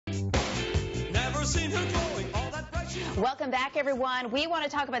seen her glowing, all that bright she... Welcome back, everyone. We want to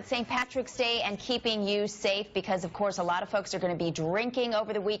talk about St. Patrick's Day and keeping you safe because, of course, a lot of folks are going to be drinking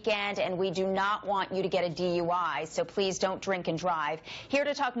over the weekend, and we do not want you to get a DUI, so please don't drink and drive. Here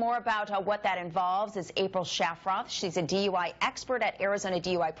to talk more about what that involves is April Schaffroth. She's a DUI expert at Arizona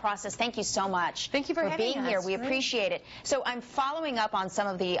DUI Process. Thank you so much. Thank you for being here. We appreciate it. So I'm following up on some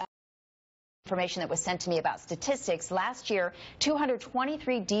of the information that was sent to me about statistics. Last year,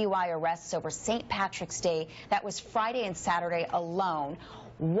 223 DUI arrests over St. Patrick's Day. That was Friday and Saturday alone.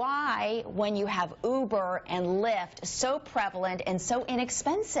 Why, when you have Uber and Lyft, so prevalent and so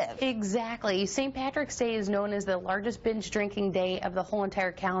inexpensive? Exactly. St. Patrick's Day is known as the largest binge drinking day of the whole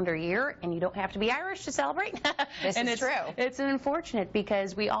entire calendar year, and you don't have to be Irish to celebrate. This is true. It's unfortunate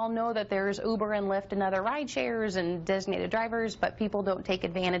because we all know that there's Uber and Lyft and other ride shares and designated drivers, but people don't take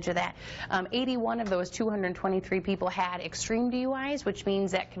advantage of that. 81 of those 223 people had extreme DUIs, which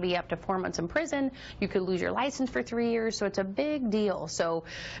means that could be up to 4 months in prison. You could lose your license for 3 years, so it's a big deal. So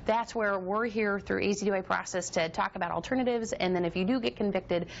that's where we're here through DUI Process to talk about alternatives, and then if you do get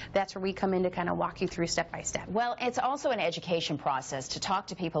convicted, that's where we come in to kind of walk you through step by step. Well, it's also an education process to talk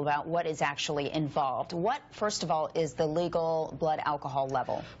to people about what is actually involved. What, first of all, is the legal blood alcohol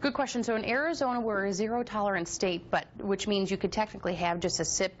level? Good question. So in Arizona, we're a zero tolerance state, which means you could technically have just a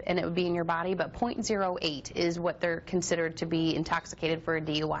sip and it would be in your body, but 0.08 is what they're considered to be intoxicated for a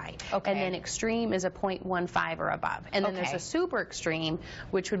DUI. Okay. And then extreme is a 0.15 or above. And then there's a super extreme,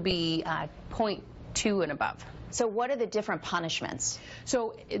 which would be 0.2 and above. So what are the different punishments?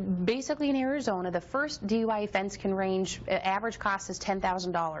 So basically in Arizona, the first DUI offense can range, average cost is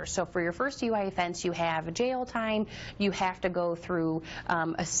 $10,000. So for your first DUI offense, you have jail time. You have to go through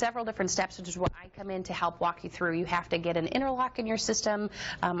several different steps, which is what I come in to help walk you through. You have to get an interlock in your system.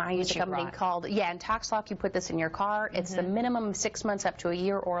 I use a company called, IntoxLock. You put this in your car. It's the minimum of 6 months up to a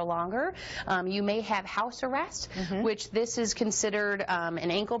year or longer. You may have house arrest, which this is considered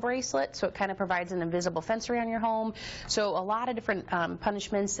an ankle bracelet, so it kind of provides an invisible fence around your home. So a lot of different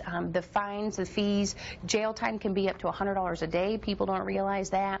punishments, the fines, the fees, jail time can be up to $100 a day. People don't realize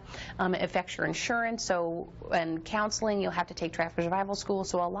that. It affects your insurance, and counseling, you'll have to take traffic survival school.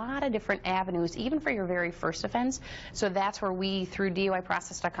 So a lot of different avenues, even for your very first offense. So that's where we, through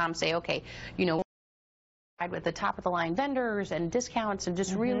DUIprocess.com, say, okay, with the top of the line vendors and discounts and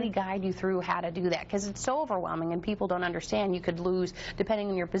just really guide you through how to do that, because it's so overwhelming and people don't understand. You could lose,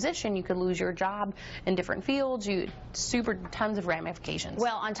 depending on your position, you could lose your job in different fields. Tons of ramifications.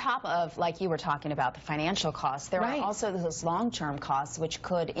 Well, on top of, like you were talking about, the financial costs, there are also those long-term costs which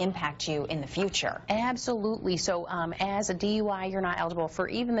could impact you in the future. Absolutely. So as a DUI, you're not eligible for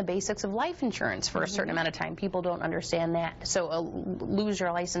even the basics of life insurance for a certain amount of time. People don't understand that. So lose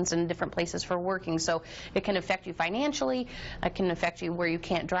your license in different places for working. So it can affect you financially. It can affect you where you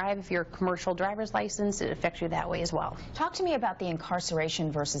can't drive. If you're a commercial driver's license, it affects you that way as well. Talk to me about the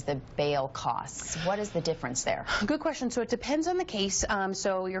incarceration versus the bail costs. What is the difference there? Good question. So it depends on the case.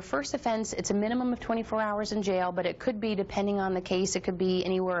 So your first offense, it's a minimum of 24 hours in jail, but it could be, depending on the case, it could be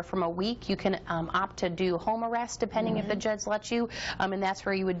anywhere from a week. You can opt to do home arrest, depending if the judge lets you, and that's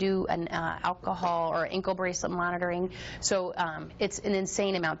where you would do an alcohol or ankle bracelet monitoring. So it's an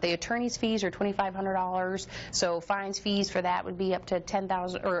insane amount. The attorney's fees are $2,500. So fines, fees for that would be up to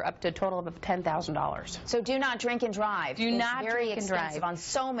 $10,000, or up to a total of $10,000. So do not drink and drive. Do not very drink and expensive drive on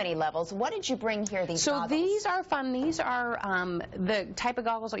so many levels. What did you bring here? These goggles? These are fun. These are the type of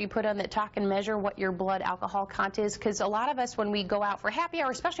goggles that you put on that talk and measure what your blood alcohol content is. Because a lot of us, when we go out for happy hour,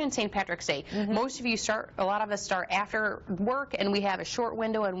 especially on St. Patrick's Day, a lot of us start after work, and we have a short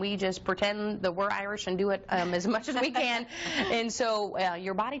window, and we just pretend that we're Irish and do it as much as we can. And so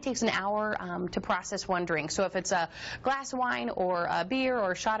your body takes an hour to process one drink. So if it's a glass of wine or a beer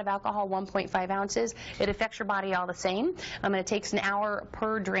or a shot of alcohol, 1.5 ounces, it affects your body all the same. And it takes an hour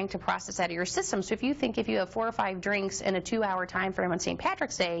per drink to process out of your system. So if you have 4 or 5 drinks in a 2-hour time frame on St.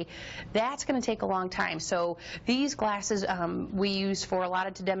 Patrick's Day, that's going to take a long time. So these glasses we use for a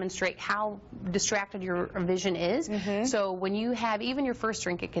lot to demonstrate how distracted your vision is. So when you have even your first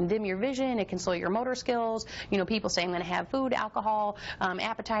drink, it can dim your vision, it can slow your motor skills. People say, I'm going to have food, alcohol,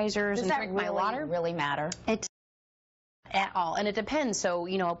 appetizers, and drink my water. Does that really matter? At all, and it depends. So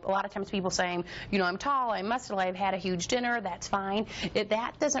a lot of times people saying, I'm tall, I'm muscular, I've had a huge dinner, that's fine.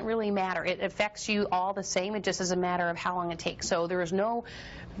 That doesn't really matter. It affects you all the same. It just is a matter of how long it takes. So there is no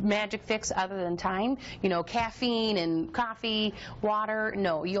magic fix other than time. Caffeine and coffee, water.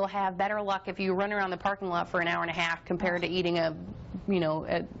 No, you'll have better luck if you run around the parking lot for an hour and a half compared to eating a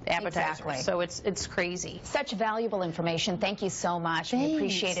appetizer. Exactly. So it's crazy. Such valuable information. Thank you so much. Thanks. We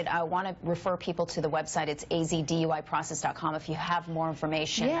appreciate it. I want to refer people to the website. It's azduiprocess.com if you have more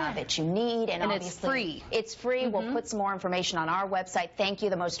information that you need. And obviously, it's free. It's free. We'll put some more information on our website. Thank you.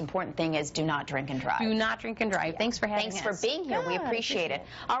 The most important thing is do not drink and drive. Do not drink and drive. Thanks for having us. Thanks for being here. We appreciate it.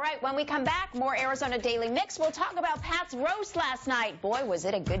 All right, when we come back, more Arizona Daily Mix. We'll talk about Pat's roast last night. Boy, was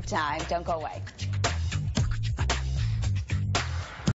it a good time. Don't go away.